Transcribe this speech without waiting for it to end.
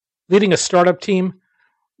Leading a startup team?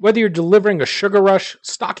 Whether you're delivering a sugar rush,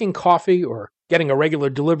 stocking coffee, or getting a regular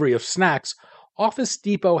delivery of snacks, Office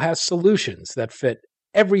Depot has solutions that fit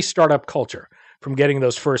every startup culture, from getting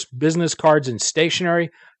those first business cards and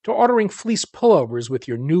stationery to ordering fleece pullovers with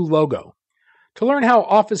your new logo. To learn how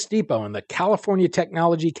Office Depot and the California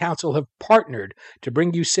Technology Council have partnered to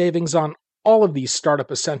bring you savings on all of these startup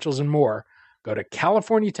essentials and more, go to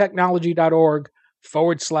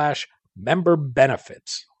californiatechnology.org/member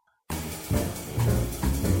benefits.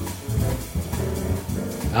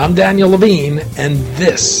 I'm Daniel Levine, and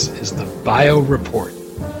this is the Bio Report.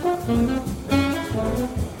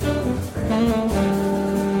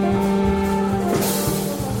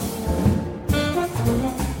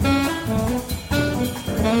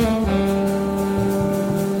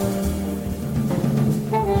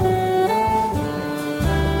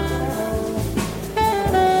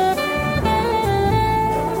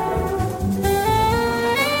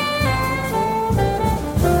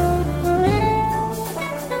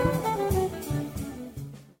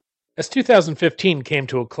 As 2015 came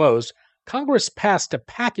to a close, Congress passed a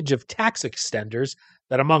package of tax extenders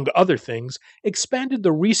that, among other things, expanded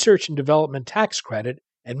the research and development tax credit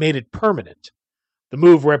and made it permanent. The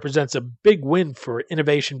move represents a big win for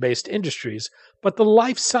innovation-based industries, but the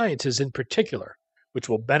life sciences in particular, which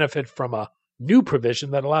will benefit from a new provision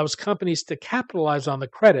that allows companies to capitalize on the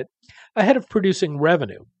credit ahead of producing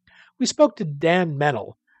revenue. We spoke to Dan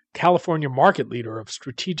Mennel, California market leader of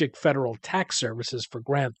strategic federal tax services for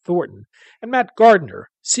Grant Thornton, and Matt Gardner,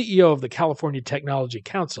 CEO of the California Technology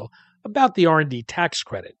Council, about the R&D tax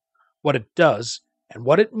credit, what it does, and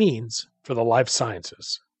what it means for the life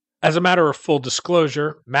sciences. As a matter of full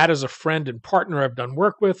disclosure, Matt is a friend and partner I've done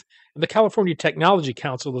work with, and the California Technology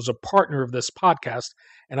Council is a partner of this podcast,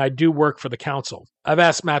 and I do work for the council. I've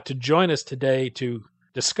asked Matt to join us today to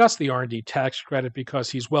discuss the R&D tax credit because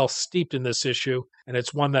he's well steeped in this issue, and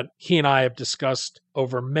it's one that he and I have discussed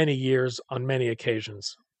over many years on many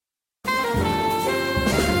occasions.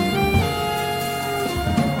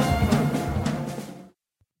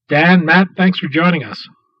 Dan, Matt, thanks for joining us.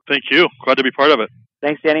 Thank you. Glad to be part of it.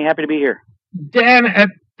 Thanks, Danny. Happy to be here. Dan, at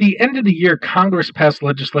the end of the year, Congress passed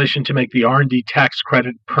legislation to make the R&D tax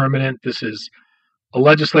credit permanent. This is a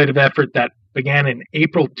legislative effort that began in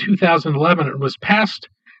April 2011 and was passed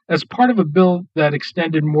as part of a bill that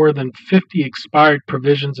extended more than 50 expired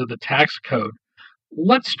provisions of the tax code.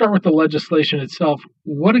 Let's start with the legislation itself.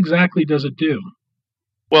 What exactly does it do?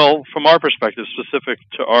 Well, from our perspective, specific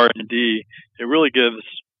to R&D, it really gives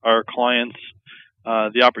our clients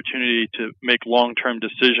the opportunity to make long-term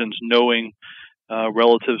decisions knowing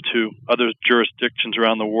relative to other jurisdictions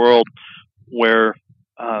around the world where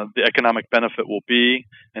the economic benefit will be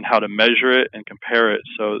and how to measure it and compare it,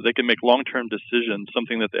 so they can make long-term decisions,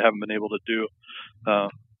 something that they haven't been able to do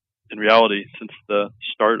in reality since the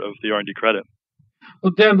start of the R&D credit.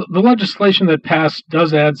 Well, Dan, the legislation that passed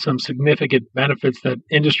does add some significant benefits that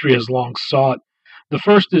industry has long sought. The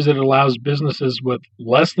first is it allows businesses with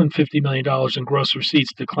less than $50 million in gross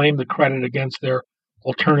receipts to claim the credit against their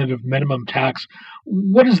alternative minimum tax.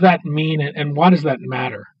 What does that mean, and why does that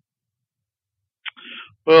matter?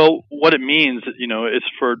 Well, what it means, is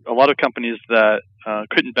for a lot of companies that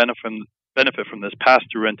couldn't benefit from this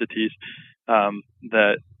pass-through entities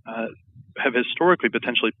that have historically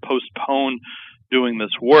potentially postponed doing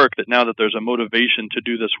this work, that now that there's a motivation to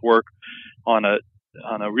do this work on a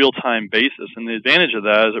real-time basis. And the advantage of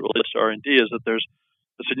that as it relates to R&D is that there's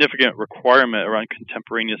a significant requirement around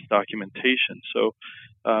contemporaneous documentation. So,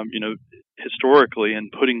 historically,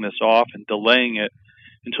 in putting this off and delaying it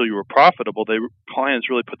until you were profitable, clients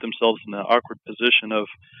really put themselves in an awkward position of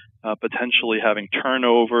potentially having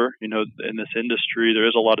turnover. In this industry, there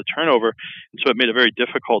is a lot of turnover, and so it made it very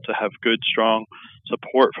difficult to have good, strong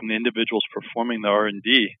support from the individuals performing the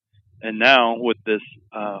R&D. And now with this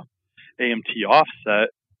AMT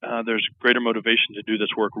offset, there's greater motivation to do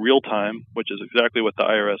this work real time, which is exactly what the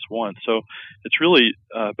IRS wants. So it's really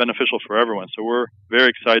beneficial for everyone. So we're very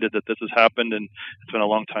excited that this has happened, and it's been a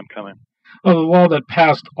long time coming. Well, the law that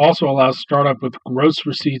passed also allows startup with gross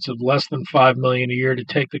receipts of less than $5 million a year to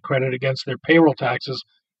take the credit against their payroll taxes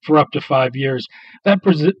for up to 5 years. That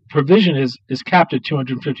provision is capped at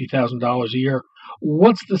 $250,000 a year.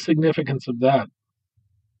 What's the significance of that?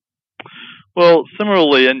 Well,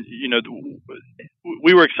 similarly, and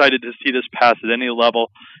we were excited to see this pass at any level.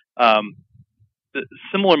 The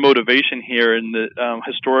similar motivation here in that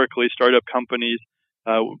historically startup companies,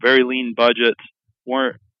 very lean budgets,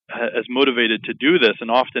 weren't as motivated to do this,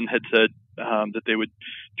 and often had said that they would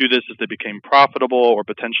do this as they became profitable, or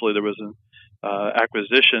potentially there was an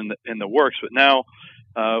acquisition in the works. But now,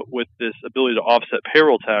 with this ability to offset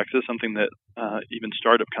payroll taxes, something that even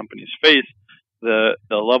startup companies face, the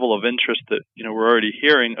level of interest that we're already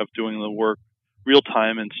hearing of doing the work real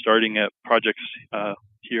time and starting at projects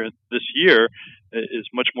here this year is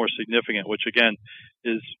much more significant, which again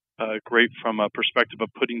is great from a perspective of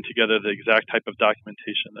putting together the exact type of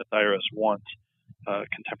documentation that the IRS wants,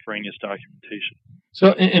 contemporaneous documentation.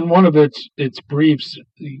 So in one of its briefs,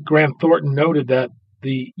 Grant Thornton noted that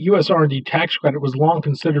the U.S. R&D tax credit was long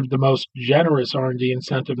considered the most generous R&D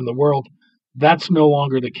incentive in the world. That's no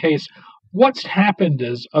longer the case. What's happened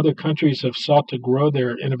as other countries have sought to grow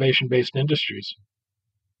their innovation-based industries?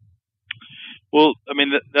 Well, I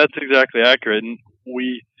mean, that's exactly accurate. And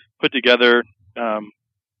we put together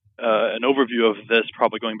an overview of this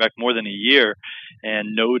probably going back more than a year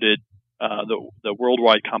and noted the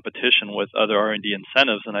worldwide competition with other R&D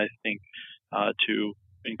incentives. And I think to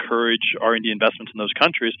encourage R&D investments in those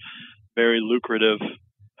countries, very lucrative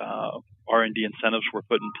R&D incentives were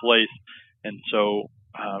put in place. And so,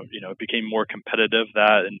 it became more competitive,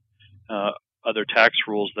 that and other tax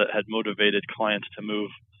rules that had motivated clients to move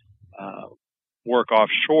work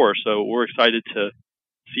offshore. So we're excited to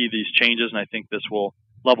see these changes, and I think this will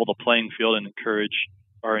level the playing field and encourage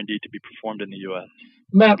R&D to be performed in the U.S.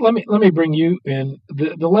 Matt, let me bring you in.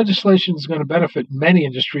 The legislation is going to benefit many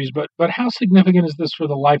industries, but how significant is this for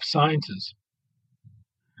the life sciences?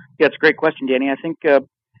 Yeah, it's a great question, Danny. I think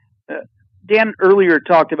Dan earlier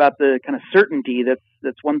talked about the kind of certainty.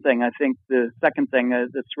 That's one thing. I think the second thing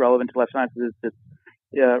that's relevant to life sciences is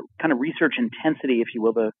the kind of research intensity, if you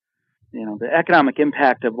will. The economic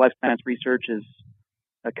impact of life science research is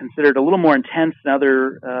considered a little more intense than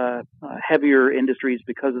other heavier industries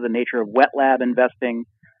because of the nature of wet lab investing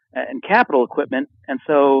and capital equipment. And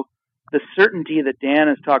so the certainty that Dan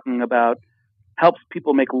is talking about helps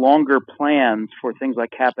people make longer plans for things like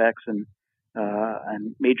CapEx and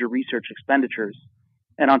major research expenditures.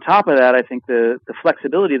 And on top of that, I think the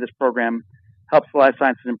flexibility of this program helps the life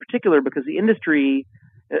sciences in particular because the industry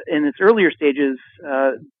in its earlier stages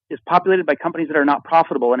is populated by companies that are not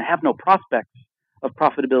profitable and have no prospects of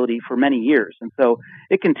profitability for many years. And so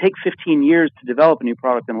it can take 15 years to develop a new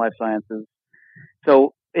product in life sciences.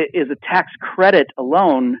 So is a tax credit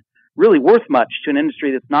alone really worth much to an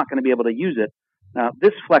industry that's not going to be able to use it?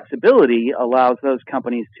 This flexibility allows those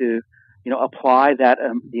companies to apply that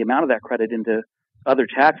the amount of that credit into other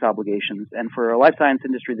tax obligations. And for a life science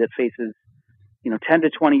industry that faces 10 to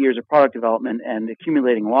 20 years of product development and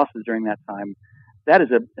accumulating losses during that time, that is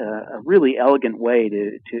a really elegant way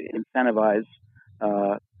to incentivize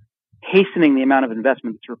hastening the amount of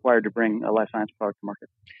investment that's required to bring a life science product to market.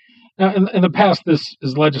 Now, in the past, this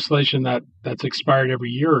is legislation that's expired every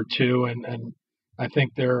year or two, and I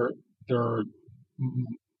think there are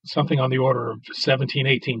something on the order of 17,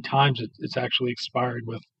 18 times it's actually expired,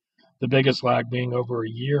 with the biggest lag being over a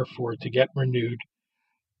year for it to get renewed.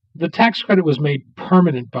 The tax credit was made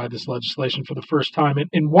permanent by this legislation for the first time.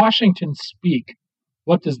 In Washington speak,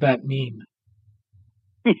 what does that mean?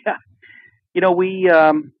 Yeah.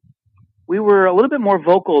 We were a little bit more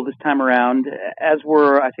vocal this time around, as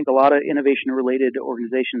were, I think, a lot of innovation-related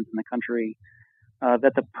organizations in the country,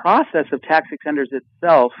 that the process of tax extenders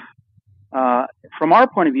itself, from our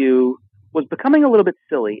point of view, was becoming a little bit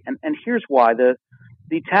silly. And here's why.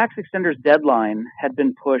 The tax extenders deadline had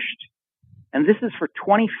been pushed, and this is for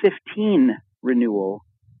 2015 renewal,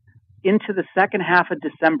 into the second half of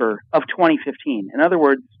December of 2015. In other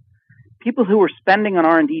words, people who were spending on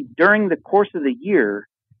R&D during the course of the year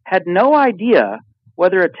had no idea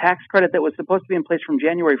whether a tax credit that was supposed to be in place from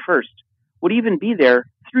January 1st would even be there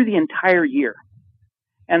through the entire year.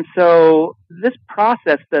 And so this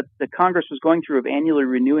process that the Congress was going through of annually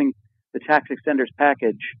renewing the tax extenders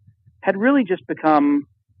package had really just become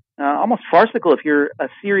almost farcical if you're a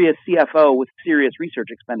serious CFO with serious research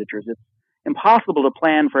expenditures. It's impossible to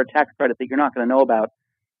plan for a tax credit that you're not going to know about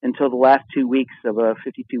until the last 2 weeks of a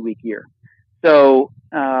 52-week year. So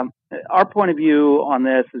our point of view on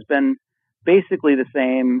this has been basically the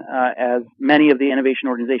same as many of the innovation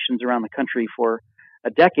organizations around the country for a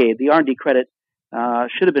decade. The R&D credit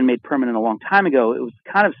should have been made permanent a long time ago. It was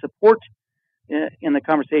kind of support in the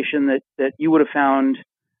conversation that you would have found,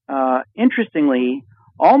 interestingly,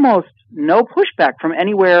 almost no pushback from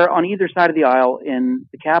anywhere on either side of the aisle in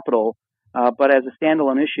the Capitol. But as a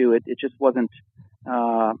standalone issue, it just wasn't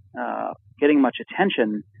getting much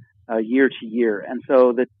attention year to year. And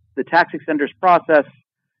so the tax extenders process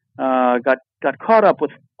got caught up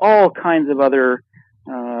with all kinds of other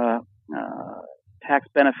tax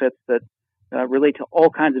benefits that relate to all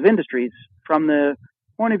kinds of industries, from the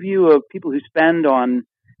point of view of people who spend on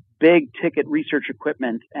big ticket research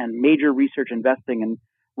equipment and major research investing and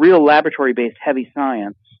real laboratory-based heavy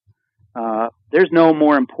science, there's no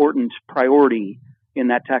more important priority in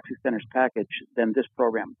that tax extenders package than this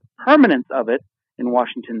program. Permanence of it, in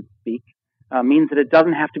Washington speak, means that it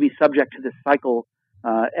doesn't have to be subject to this cycle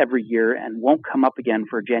every year and won't come up again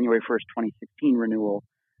for January 1st, 2016 renewal.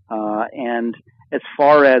 And as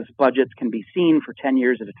far as budgets can be seen for 10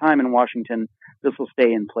 years at a time in Washington, this will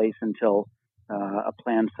stay in place until a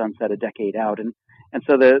planned sunset a decade out. And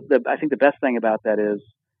so I think the best thing about that is,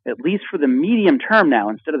 at least for the medium term now,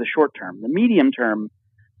 instead of the short term, the medium term,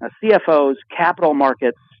 CFOs, capital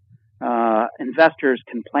markets, investors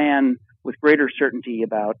can plan with greater certainty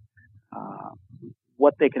about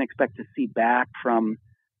what they can expect to see back from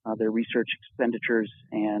their research expenditures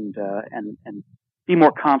and be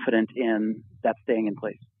more confident in that staying in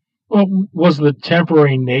place. Well, was the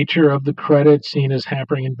temporary nature of the credit seen as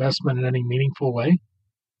hampering investment in any meaningful way?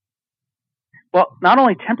 Well, not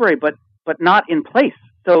only temporary, but not in place.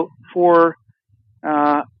 So for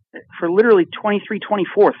literally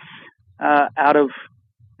 24 out of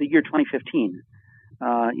the year 2015,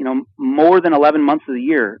 more than 11 months of the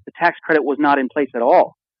year, the tax credit was not in place at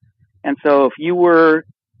all. And so if you were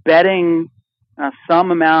betting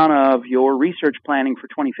some amount of your research planning for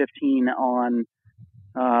 2015 on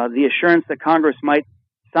the assurance that Congress might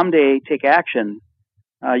someday take action,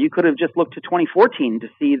 you could have just looked to 2014 to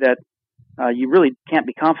see that you really can't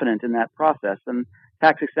be confident in that process. And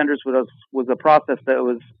tax extenders was a process that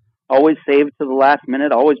was always saved to the last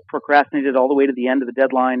minute, always procrastinated all the way to the end of the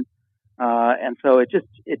deadline. And so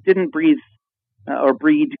it didn't breed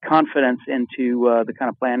confidence into the kind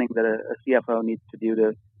of planning that a CFO needs to do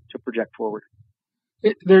to project forward.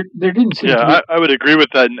 There didn't seem to be... I would agree with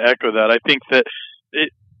that and echo that. I think that it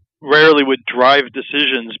rarely would drive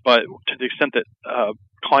decisions, but to the extent that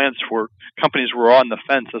companies were on the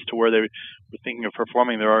fence as to where they were thinking of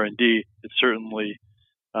performing their R&D, it certainly,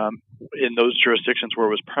 in those jurisdictions where it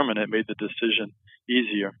was permanent, made the decision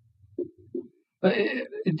easier.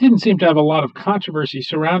 It didn't seem to have a lot of controversy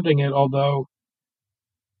surrounding it, although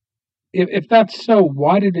if that's so,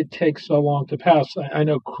 why did it take so long to pass? I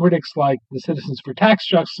know critics like the Citizens for Tax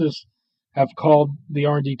Justice have called the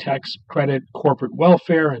R&D tax credit corporate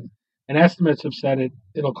welfare, and estimates have said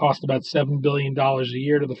it'll cost about $7 billion a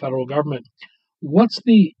year to the federal government. What's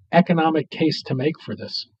the economic case to make for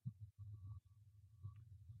this?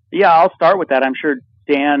 Yeah, I'll start with that. I'm sure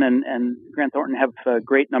Dan and Grant Thornton have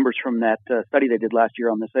great numbers from that study they did last year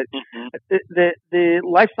on this. Mm-hmm. The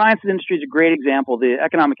life sciences industry is a great example. The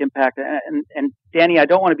economic impact, and Danny, I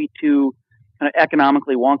don't want to be too kind of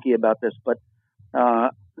economically wonky about this, but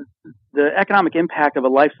the economic impact of a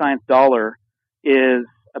life science dollar is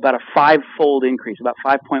about a 5-fold increase, about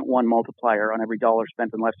 5.1 multiplier on every dollar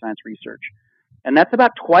spent in life science research. And that's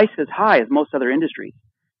about twice as high as most other industries.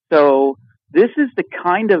 So this is the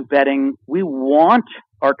kind of betting we want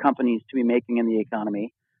our companies to be making in the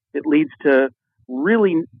economy. It leads to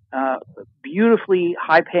really beautifully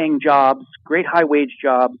high-paying jobs, great high-wage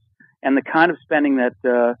jobs, and the kind of spending that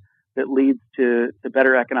leads to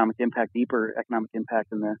better economic impact, deeper economic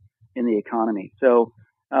impact in the economy. So,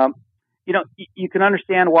 you can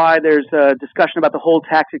understand why there's a discussion about the whole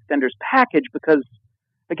tax extenders package, because,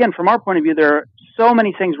 again, from our point of view, there are so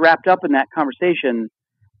many things wrapped up in that conversation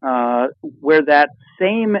where that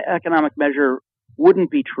same economic measure wouldn't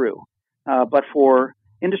be true. But for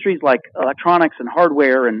industries like electronics and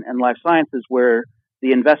hardware and life sciences, where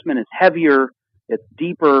the investment is heavier, it's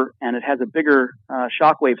deeper, and it has a bigger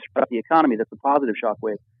shockwave throughout the economy, that's a positive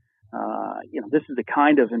shockwave, this is the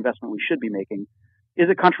kind of investment we should be making. Is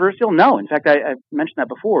it controversial? No. In fact, I mentioned that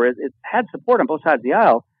before. It had support on both sides of the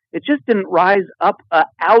aisle. It just didn't rise up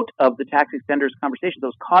out of the tax extenders conversation. It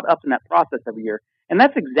was caught up in that process every year. And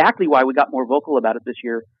that's exactly why we got more vocal about it this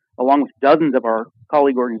year, along with dozens of our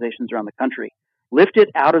colleague organizations around the country. Lift it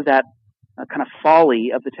out of that kind of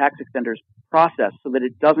folly of the tax extenders process so that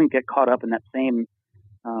it doesn't get caught up in that same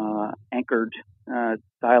anchored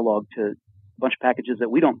dialogue to a bunch of packages that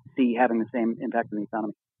we don't see having the same impact on the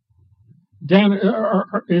economy. Dan,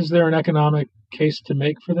 is there an economic case to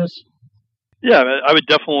make for this? Yeah, I would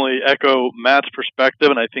definitely echo Matt's perspective,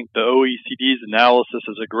 and I think the OECD's analysis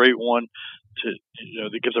is a great one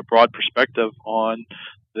that gives a broad perspective on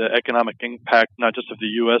the economic impact, not just of the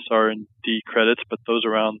U.S. R&D credits, but those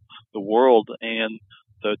around the world, and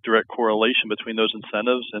the direct correlation between those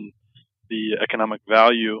incentives and the economic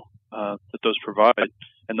value that those provide,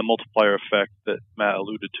 and the multiplier effect that Matt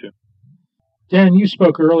alluded to. Dan, you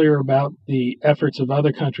spoke earlier about the efforts of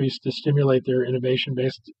other countries to stimulate their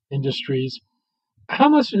innovation-based industries. How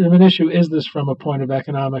much of an issue is this from a point of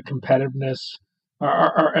economic competitiveness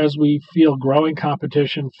as we feel growing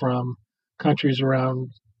competition from countries around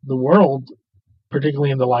the world,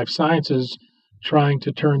 particularly in the life sciences, trying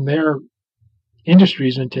to turn their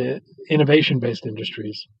industries into innovation-based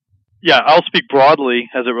industries? Yeah, I'll speak broadly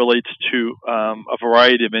as it relates to a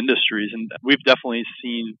variety of industries, and we've definitely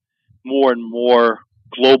seen more and more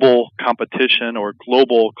global competition or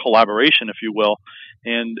global collaboration, if you will.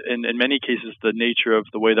 And in many cases, the nature of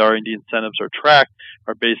the way the R&D incentives are tracked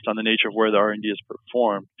are based on the nature of where the R&D is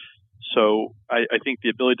performed. So I think the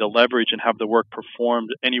ability to leverage and have the work performed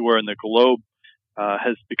anywhere in the globe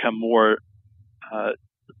has become more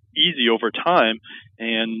easy over time.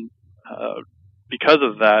 And because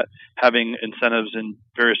of that, having incentives in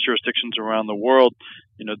various jurisdictions around the world,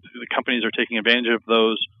 the companies are taking advantage of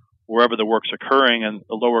those wherever the work's occurring, and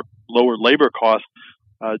the lower labor costs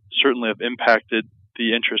certainly have impacted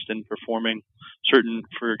the interest in performing certain,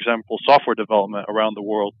 for example, software development around the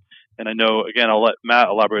world. And I know, again, I'll let Matt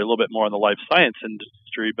elaborate a little bit more on the life science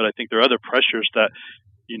industry, but I think there are other pressures that,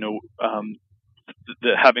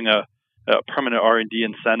 that having a permanent R&D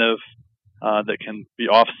incentive that can be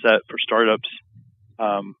offset for startups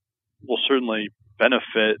will certainly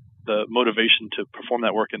benefit the motivation to perform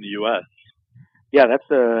that work in the U.S. Yeah,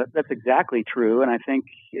 that's exactly true. And I think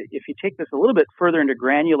if you take this a little bit further into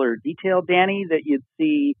granular detail, Danny, that you'd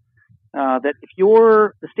see that if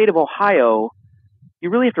you're the state of Ohio, you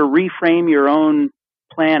really have to reframe your own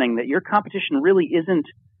planning, that your competition really isn't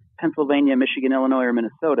Pennsylvania, Michigan, Illinois, or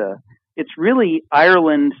Minnesota. It's really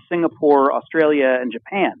Ireland, Singapore, Australia, and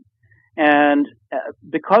Japan. And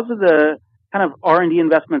because of the kind of R&D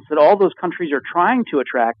investments that all those countries are trying to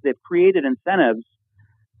attract, they've created incentives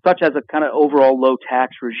such as a kind of overall low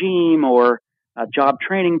tax regime or job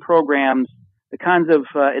training programs, the kinds of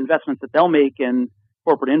investments that they'll make in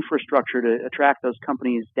corporate infrastructure to attract those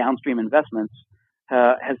companies' downstream investments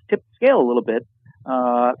has tipped the scale a little bit,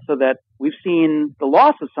 so that we've seen the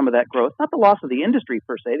loss of some of that growth, not the loss of the industry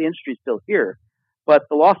per se, the industry's still here, but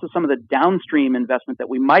the loss of some of the downstream investment that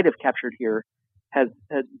we might have captured here has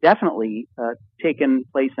definitely taken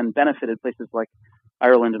place and benefited places like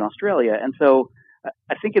Ireland and Australia. And so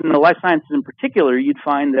I think in the life sciences in particular, you'd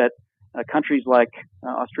find that countries like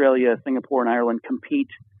Australia, Singapore, and Ireland compete,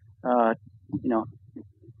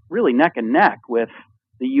 really neck and neck with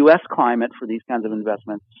the U.S. climate for these kinds of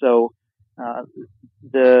investments. So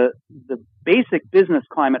the basic business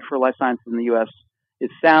climate for life sciences in the U.S.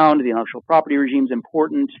 is sound. The intellectual property regime is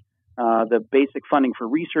important. The basic funding for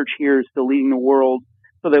research here is still leading the world.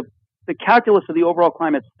 So the calculus of the overall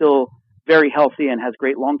climate is still very healthy and has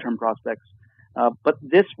great long-term prospects. But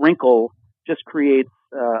this wrinkle just creates,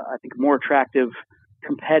 I think, a more attractive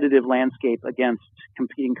competitive landscape against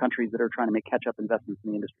competing countries that are trying to make catch-up investments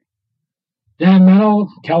in the industry. Dan Mennel,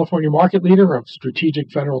 California Market Leader of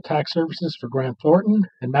Strategic Federal Tax Services for Grant Thornton,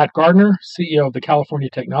 and Matt Gardner, CEO of the California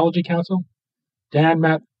Technology Council. Dan,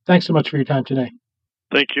 Matt, thanks so much for your time today.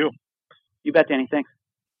 Thank you. You bet, Danny. Thanks.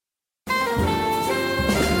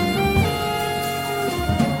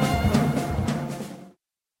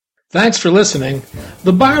 Thanks for listening.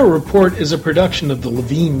 The Bio Report is a production of the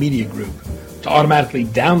Levine Media Group. To automatically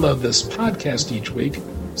download this podcast each week,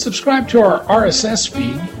 subscribe to our RSS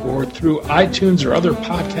feed or through iTunes or other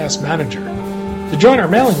podcast manager. To join our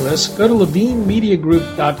mailing list, go to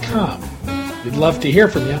levinemediagroup.com. We'd love to hear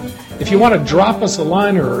from you. If you want to drop us a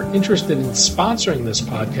line or are interested in sponsoring this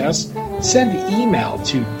podcast, send email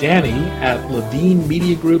to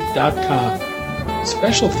danny@levinemediagroup.com.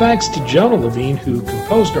 Special thanks to Jonah Levine, who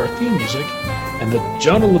composed our theme music, and the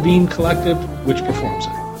Jonah Levine Collective, which performs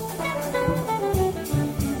it.